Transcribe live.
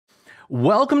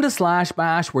Welcome to Slash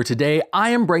Bash, where today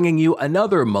I am bringing you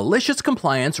another malicious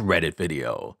compliance Reddit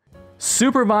video.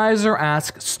 Supervisor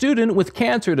asks student with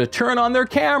cancer to turn on their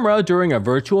camera during a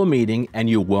virtual meeting, and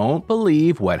you won't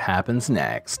believe what happens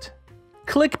next.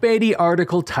 Clickbaity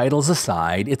article titles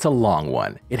aside, it's a long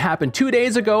one. It happened 2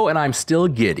 days ago and I'm still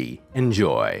giddy.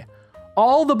 Enjoy.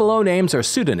 All the below names are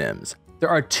pseudonyms. There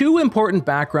are two important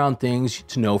background things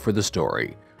to know for the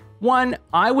story. One,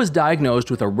 I was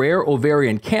diagnosed with a rare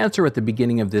ovarian cancer at the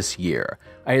beginning of this year.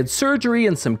 I had surgery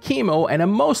and some chemo and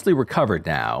am mostly recovered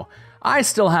now. I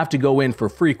still have to go in for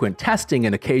frequent testing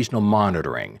and occasional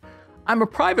monitoring. I'm a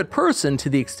private person to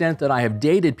the extent that I have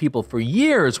dated people for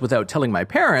years without telling my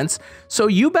parents, so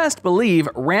you best believe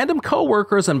random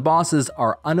coworkers and bosses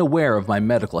are unaware of my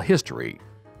medical history.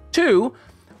 Two,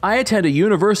 I attend a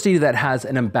university that has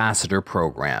an ambassador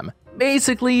program.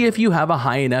 Basically, if you have a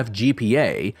high enough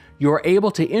GPA, you're able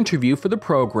to interview for the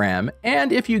program,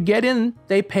 and if you get in,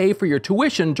 they pay for your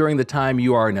tuition during the time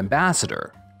you are an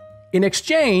ambassador. In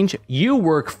exchange, you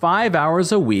work 5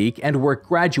 hours a week and work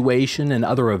graduation and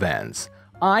other events.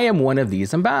 I am one of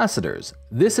these ambassadors.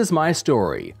 This is my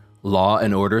story. Law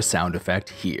and Order sound effect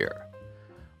here.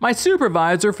 My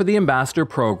supervisor for the ambassador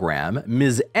program,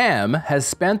 Ms. M, has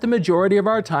spent the majority of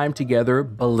our time together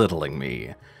belittling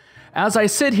me. As I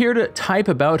sit here to type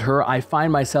about her, I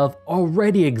find myself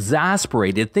already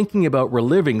exasperated thinking about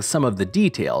reliving some of the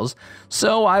details,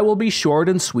 so I will be short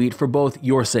and sweet for both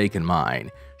your sake and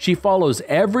mine. She follows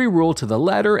every rule to the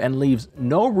letter and leaves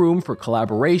no room for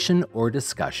collaboration or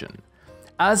discussion.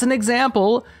 As an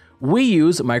example, we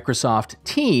use Microsoft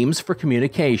Teams for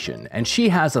communication, and she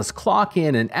has us clock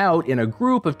in and out in a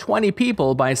group of 20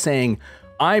 people by saying,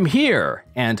 "I'm here"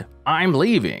 and "I'm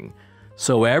leaving."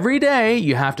 So every day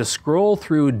you have to scroll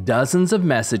through dozens of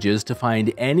messages to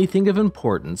find anything of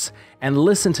importance and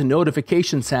listen to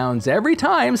notification sounds every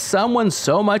time someone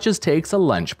so much as takes a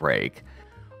lunch break.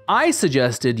 I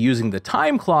suggested using the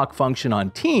time clock function on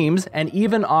Teams and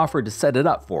even offered to set it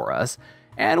up for us,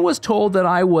 and was told that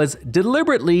I was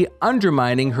deliberately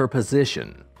undermining her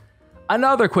position.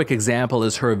 Another quick example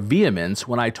is her vehemence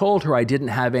when I told her I didn't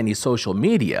have any social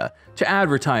media to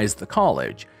advertise the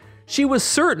college. She was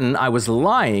certain I was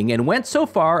lying and went so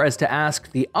far as to ask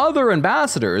the other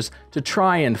ambassadors to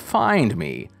try and find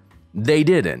me. They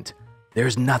didn't.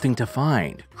 There's nothing to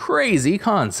find. Crazy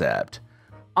concept.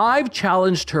 I've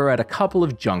challenged her at a couple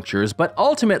of junctures, but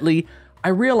ultimately, I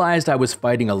realized I was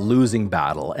fighting a losing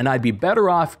battle and I'd be better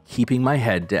off keeping my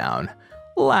head down.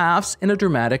 Laughs in a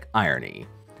dramatic irony.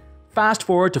 Fast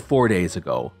forward to 4 days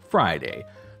ago, Friday.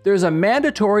 There's a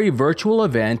mandatory virtual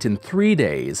event in 3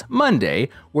 days, Monday,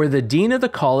 where the dean of the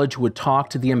college would talk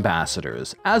to the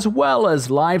ambassadors, as well as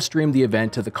live stream the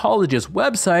event to the college's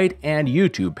website and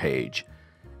YouTube page.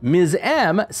 Ms.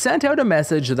 M sent out a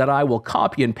message that I will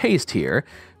copy and paste here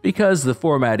because the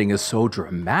formatting is so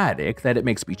dramatic that it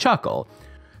makes me chuckle.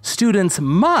 Students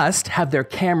must have their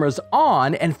cameras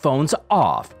on and phones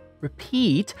off.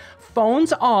 Repeat,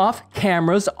 phones off,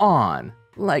 cameras on.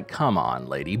 Like, come on,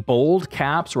 lady. Bold,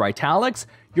 caps, or italics?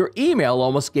 Your email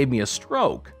almost gave me a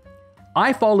stroke.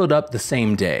 I followed up the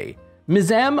same day.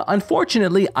 Ms. M,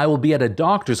 unfortunately, I will be at a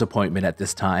doctor's appointment at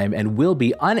this time and will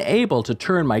be unable to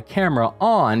turn my camera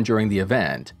on during the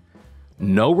event.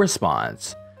 No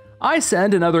response. I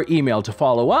send another email to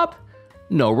follow up.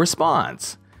 No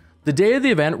response. The day of the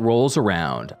event rolls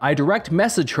around. I direct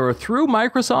message her through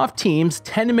Microsoft Teams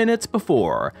 10 minutes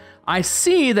before. I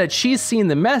see that she's seen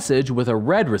the message with a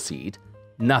red receipt.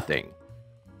 Nothing.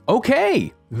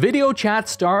 Okay, video chat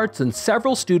starts and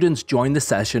several students join the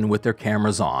session with their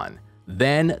cameras on.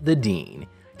 Then the dean.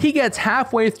 He gets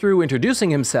halfway through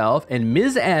introducing himself and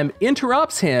Ms. M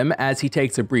interrupts him as he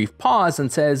takes a brief pause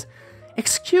and says,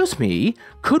 "Excuse me,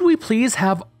 could we please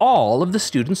have all of the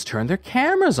students turn their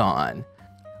cameras on?"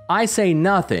 I say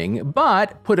nothing,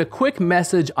 but put a quick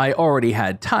message I already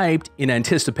had typed in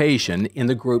anticipation in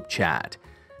the group chat.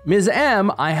 Ms.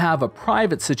 M, I have a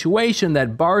private situation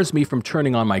that bars me from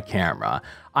turning on my camera.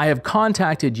 I have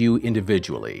contacted you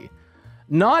individually.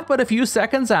 Not but a few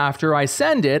seconds after I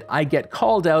send it, I get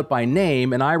called out by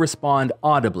name and I respond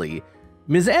audibly,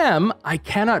 "Ms. M, I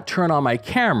cannot turn on my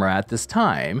camera at this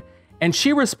time." And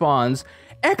she responds,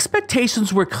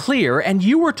 "Expectations were clear and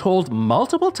you were told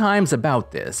multiple times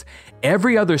about this.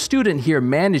 Every other student here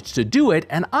managed to do it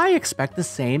and I expect the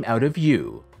same out of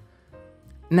you."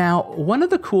 Now, one of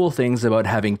the cool things about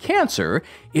having cancer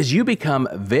is you become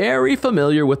very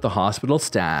familiar with the hospital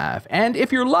staff, and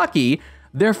if you're lucky,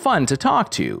 they're fun to talk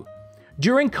to.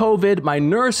 During COVID, my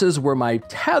nurses were my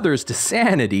tethers to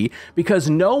sanity because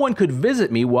no one could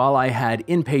visit me while I had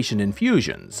inpatient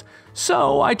infusions.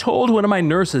 So I told one of my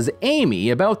nurses, Amy,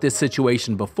 about this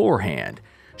situation beforehand.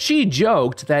 She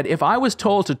joked that if I was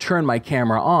told to turn my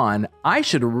camera on, I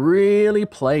should really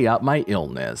play up my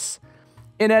illness.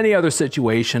 In any other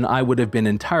situation, I would have been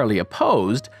entirely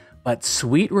opposed, but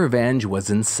sweet revenge was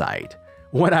in sight.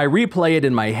 When I replay it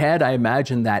in my head, I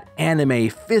imagine that anime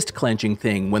fist-clenching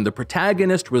thing when the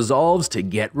protagonist resolves to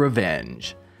get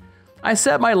revenge. I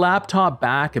set my laptop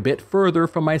back a bit further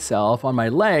from myself on my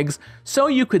legs so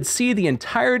you could see the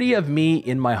entirety of me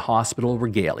in my hospital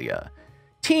regalia.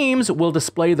 Teams will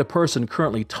display the person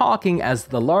currently talking as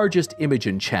the largest image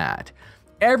in chat.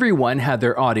 Everyone had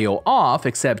their audio off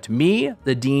except me,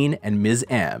 the Dean, and Ms.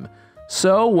 M.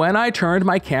 So when I turned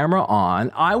my camera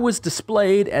on, I was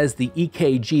displayed as the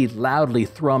EKG loudly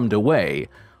thrummed away,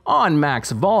 on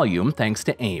max volume thanks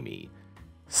to Amy.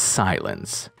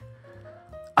 Silence.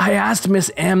 I asked Miss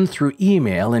M through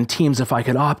email and Teams if I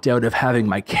could opt out of having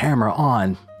my camera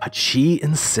on, but she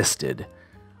insisted.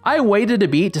 I waited a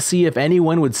beat to see if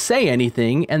anyone would say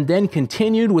anything and then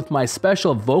continued with my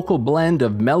special vocal blend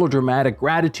of melodramatic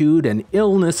gratitude and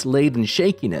illness-laden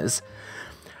shakiness.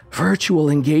 Virtual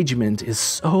engagement is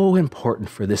so important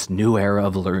for this new era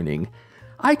of learning.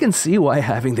 I can see why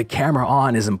having the camera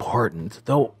on is important,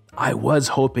 though I was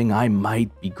hoping I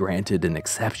might be granted an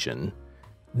exception.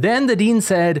 Then the dean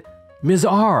said, Ms.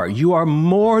 R, you are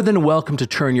more than welcome to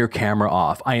turn your camera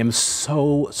off. I am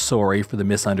so sorry for the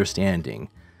misunderstanding.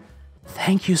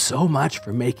 Thank you so much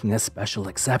for making a special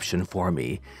exception for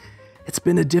me. It's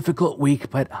been a difficult week,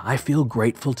 but I feel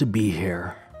grateful to be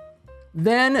here.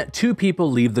 Then two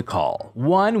people leave the call.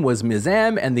 One was Ms.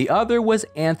 M and the other was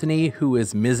Anthony, who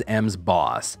is Ms. M's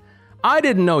boss. I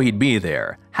didn't know he'd be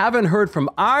there. Haven't heard from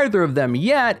either of them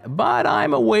yet, but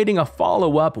I'm awaiting a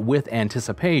follow-up with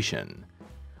anticipation.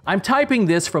 I'm typing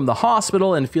this from the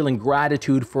hospital and feeling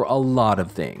gratitude for a lot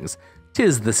of things.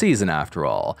 'Tis the season after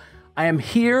all. I am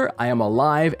here, I am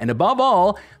alive, and above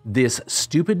all, this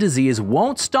stupid disease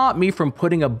won't stop me from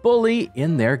putting a bully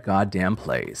in their goddamn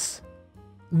place.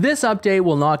 This update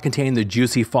will not contain the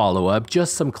juicy follow-up,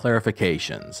 just some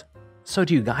clarifications. So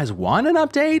do you guys want an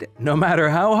update? No matter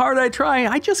how hard I try,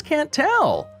 I just can't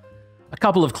tell. A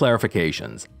couple of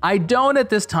clarifications. I don't at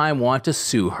this time want to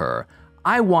sue her.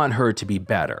 I want her to be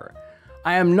better.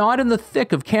 I am not in the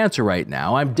thick of cancer right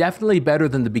now. I'm definitely better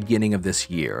than the beginning of this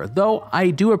year, though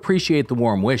I do appreciate the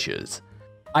warm wishes.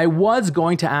 I was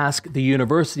going to ask the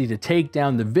university to take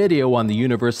down the video on the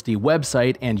university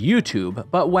website and YouTube,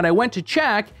 but when I went to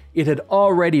check, it had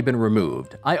already been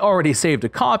removed. I already saved a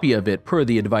copy of it per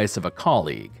the advice of a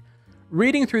colleague.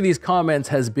 Reading through these comments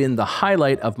has been the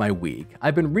highlight of my week.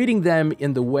 I've been reading them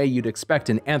in the way you'd expect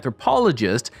an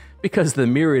anthropologist because of the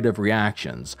myriad of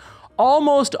reactions.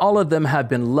 Almost all of them have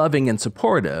been loving and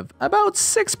supportive. About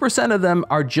 6% of them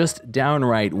are just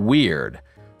downright weird.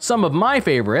 Some of my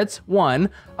favorites: 1.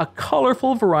 A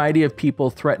colorful variety of people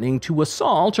threatening to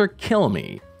assault or kill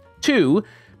me. 2.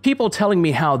 People telling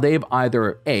me how they've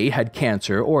either A. had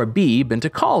cancer or B. been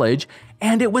to college,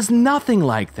 and it was nothing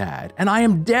like that, and I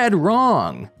am dead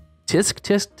wrong. Tisk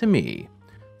tisk to me.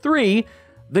 3.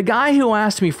 The guy who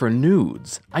asked me for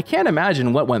nudes. I can't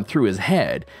imagine what went through his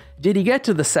head. Did he get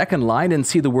to the second line and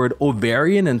see the word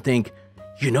ovarian and think,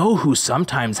 you know who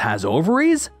sometimes has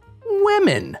ovaries?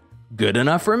 Women. Good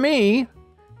enough for me.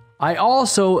 I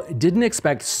also didn't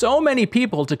expect so many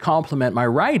people to compliment my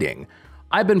writing.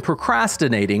 I've been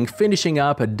procrastinating finishing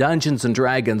up a Dungeons &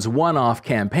 Dragons one-off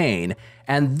campaign,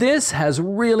 and this has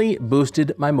really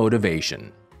boosted my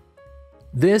motivation.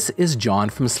 This is John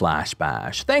from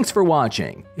 /bash. Thanks for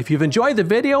watching. If you've enjoyed the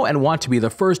video and want to be the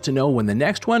first to know when the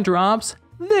next one drops,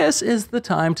 this is the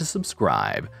time to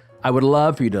subscribe. I would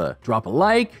love for you to drop a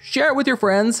like, share it with your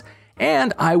friends,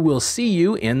 and I will see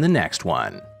you in the next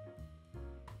one.